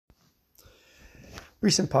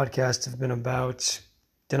Recent podcasts have been about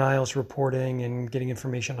denials reporting and getting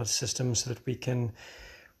information on systems so that we can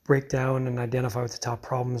break down and identify what the top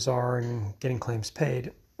problems are and getting claims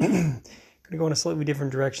paid. I'm going to go in a slightly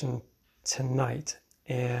different direction tonight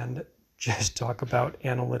and just talk about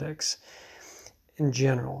analytics in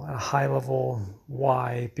general, at a high level,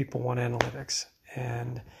 why people want analytics.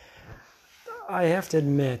 And I have to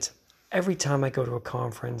admit, every time I go to a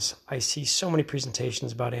conference, I see so many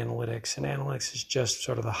presentations about analytics, and analytics is just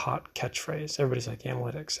sort of the hot catchphrase. Everybody's like,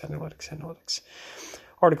 analytics, analytics, analytics.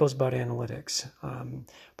 Articles about analytics.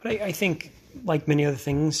 But I think, like many other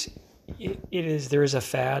things, there is a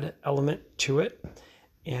fad element to it.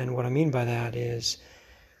 And what I mean by that is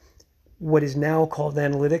what is now called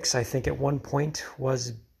analytics, I think at one point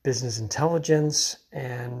was business intelligence,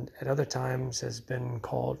 and at other times has been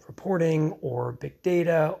called reporting or big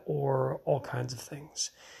data or all kinds of things.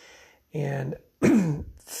 And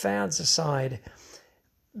fads aside,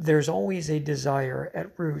 there's always a desire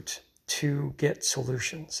at root to get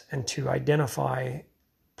solutions and to identify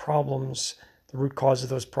problems, the root cause of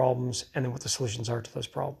those problems, and then what the solutions are to those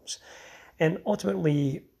problems. And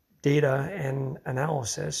ultimately, data and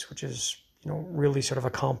analysis, which is really sort of a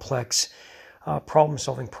complex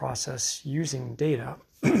problem-solving process using data,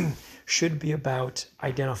 should be about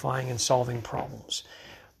identifying and solving problems.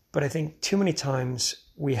 But I think too many times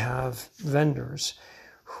we have vendors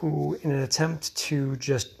who, in an attempt to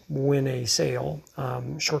just win a sale,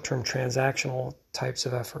 short-term transactional types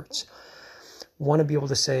of efforts, want to be able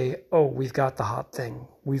to say, oh, we've got the hot thing,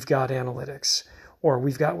 we've got analytics, or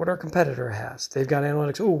we've got what our competitor has, they've got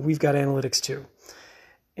analytics, oh, we've got analytics too.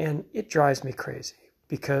 And it drives me crazy,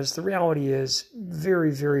 because the reality is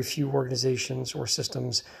very, very few organizations or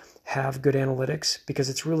systems have good analytics, because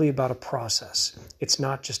it's really about a process. It's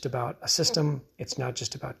not just about a system. It's not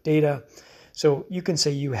just about data. So you can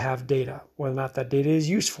say you have data, whether or not that data is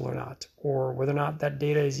useful or not, or whether or not that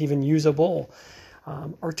data is even usable,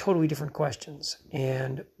 are totally different questions.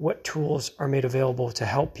 And what tools are made available to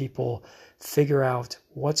help people figure out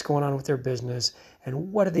what's going on with their business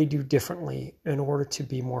and what do they do differently in order to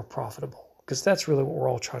be more profitable? Because that's really what we're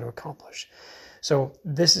all trying to accomplish. So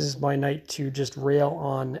this is my night to just rail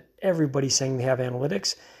on everybody saying they have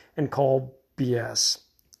analytics and call BS,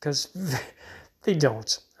 because they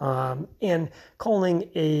don't. And calling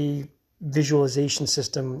a visualization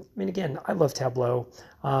system, I mean, again, I love Tableau.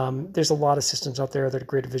 There's a lot of systems out there that are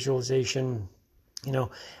great at visualization,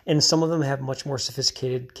 and some of them have much more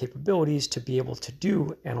sophisticated capabilities to be able to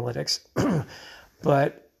do analytics.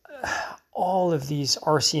 But all of these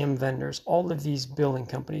RCM vendors, all of these billing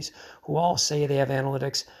companies who all say they have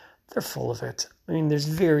analytics, they're full of it. I mean, there's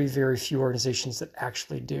very, very few organizations that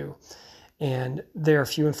actually do, and they're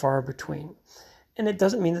few and far between. And it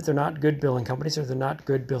doesn't mean that they're not good billing companies, or they're not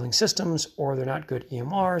good billing systems, or they're not good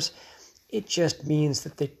EMRs. It just means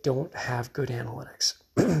that they don't have good analytics.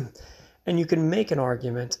 And you can make an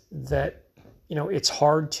argument that, it's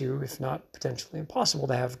hard to, if not potentially impossible,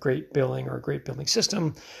 to have great billing or a great billing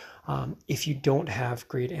system if you don't have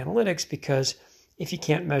great analytics, because if you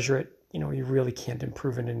can't measure it, you really can't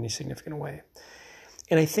improve it in any significant way.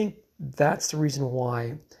 And I think that's the reason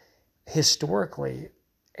why historically,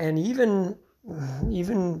 and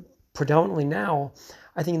even predominantly now,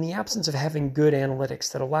 I think in the absence of having good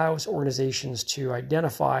analytics that allows organizations to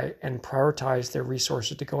identify and prioritize their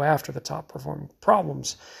resources to go after the top performing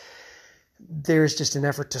problems, there's just an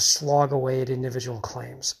effort to slog away at individual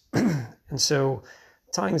claims. And so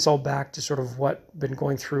tying this all back to sort of what I've been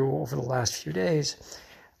going through over the last few days,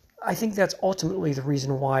 I think that's ultimately the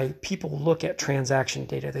reason why people look at transaction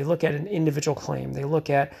data. They look at an individual claim. They look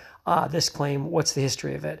at, this claim, what's the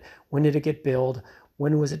history of it? When did it get billed?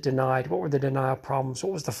 When was it denied? What were the denial problems?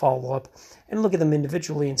 What was the follow-up? And look at them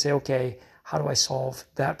individually and say, okay, how do I solve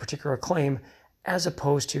that particular claim? As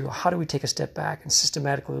opposed to, how do we take a step back and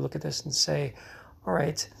systematically look at this and say, all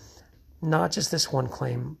right, not just this one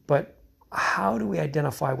claim, but how do we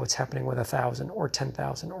identify what's happening with 1,000 or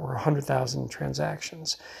 10,000 or 100,000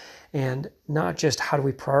 transactions? And not just how do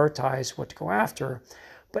we prioritize what to go after,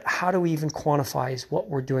 but how do we even quantify is what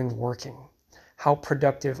we're doing working? How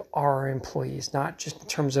productive are our employees? Not just in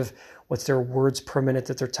terms of what's their words per minute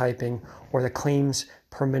that they're typing or the claims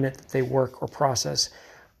per minute that they work or process,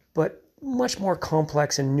 but much more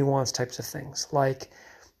complex and nuanced types of things, like,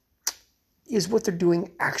 is what they're doing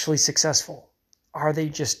actually successful? Are they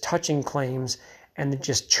just touching claims and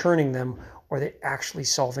just churning them, or are they actually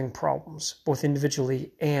solving problems, both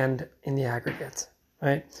individually and in the aggregate,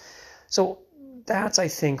 right? So that's, I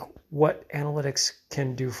think, what analytics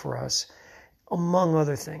can do for us, among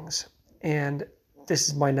other things. And this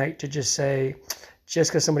is my night to just say, just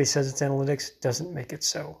because somebody says it's analytics doesn't make it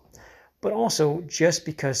so. But also, just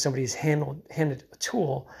because somebody's handed a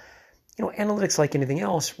tool, analytics, like anything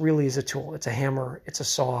else, really is a tool. It's a hammer, it's a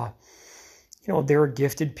saw. There are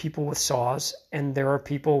gifted people with saws, and there are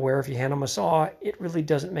people where if you hand them a saw, it really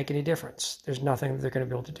doesn't make any difference. There's nothing that they're going to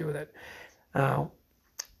be able to do with it. And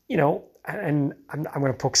I'm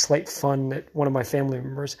going to poke slight fun at one of my family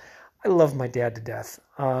members. I love my dad to death.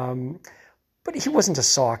 But he wasn't a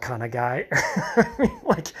saw kind of guy.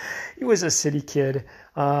 He was a city kid,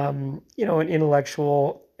 an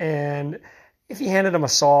intellectual. And if you handed him a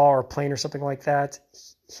saw or a plane or something like that,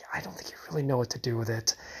 I don't think he'd really know what to do with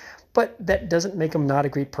it. But that doesn't make him not a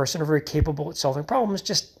great person or very capable at solving problems,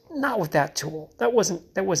 just not with that tool. That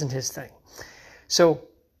wasn't his thing. So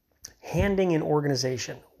handing an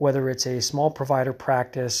organization, whether it's a small provider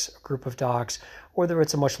practice, a group of docs, or whether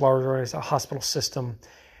it's a much larger a hospital system,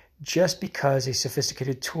 just because a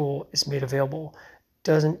sophisticated tool is made available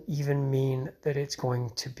doesn't even mean that it's going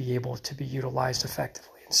to be able to be utilized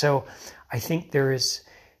effectively. And so I think there is,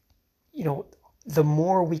 the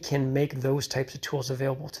more we can make those types of tools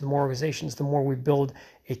available to the more organizations, the more we build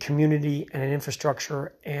a community and an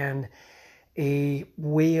infrastructure and a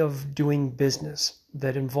way of doing business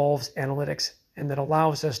that involves analytics and that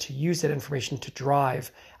allows us to use that information to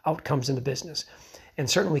drive outcomes in the business. And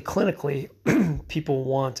certainly clinically, people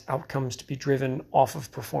want outcomes to be driven off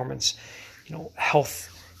of performance, health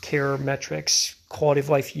care metrics, quality of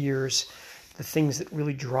life years, the things that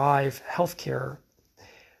really drive healthcare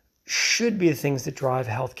should be the things that drive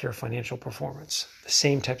healthcare financial performance, the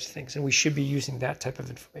same types of things. And we should be using that type of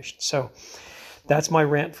information. So that's my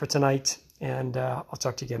rant for tonight, and I'll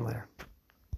talk to you again later.